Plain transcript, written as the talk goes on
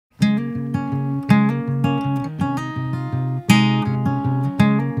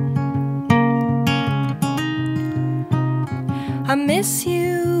I miss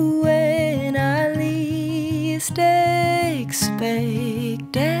you when I least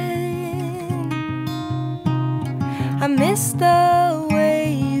expect it. I miss the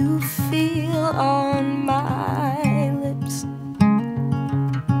way you feel on my lips,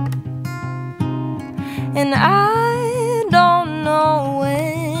 and I don't know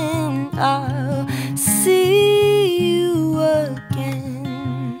when I'll see you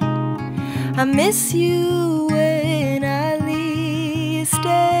again. I miss you when I least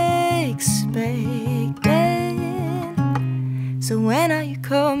expect it. So when are you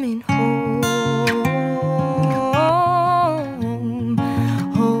coming home?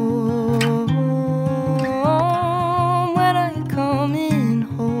 Home, when are you coming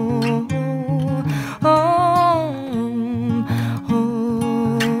home? Home,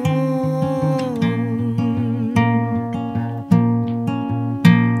 home.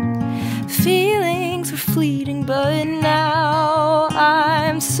 Feelings were fleeting, but now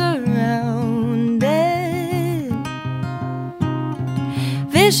I'm surrounded.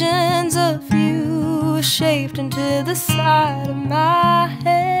 Visions of you shaped into the side of my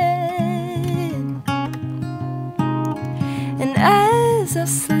head. And as I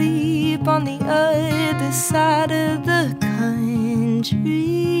sleep on the other side of the country,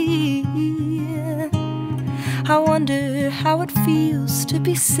 I wonder how it feels to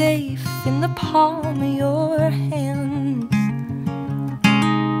be safe in the palm of your hands.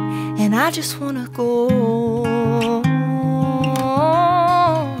 And I just wanna go home,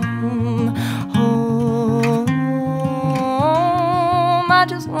 home. I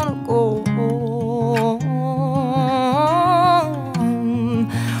just wanna go home,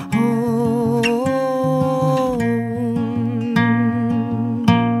 home.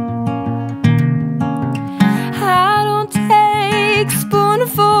 I don't take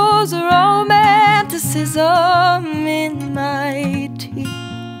spoonfuls of romanticism in my tea,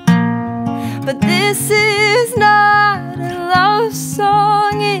 but this is not a love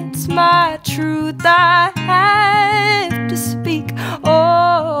song, it's my truth I have to speak.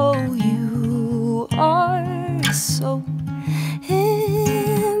 Oh, you are so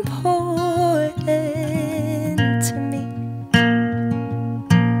important to me,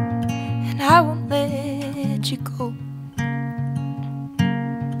 and I won't let you go.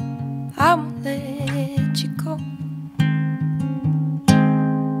 I won't let you go.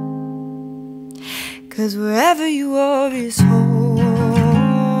 'Cause wherever you are is home,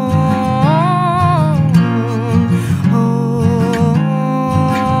 home.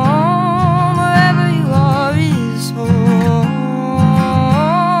 Wherever you are is home,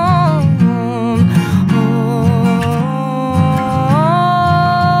 home.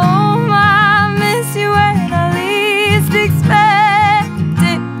 I miss you when I least expect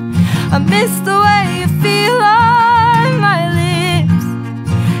it. I miss the way you feel on my lips,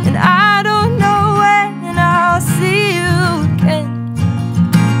 and I don't know when I'll see you again.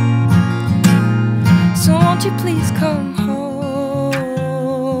 So won't you please come home,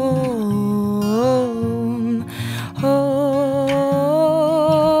 home?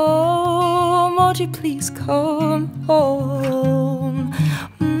 Won't you please come home?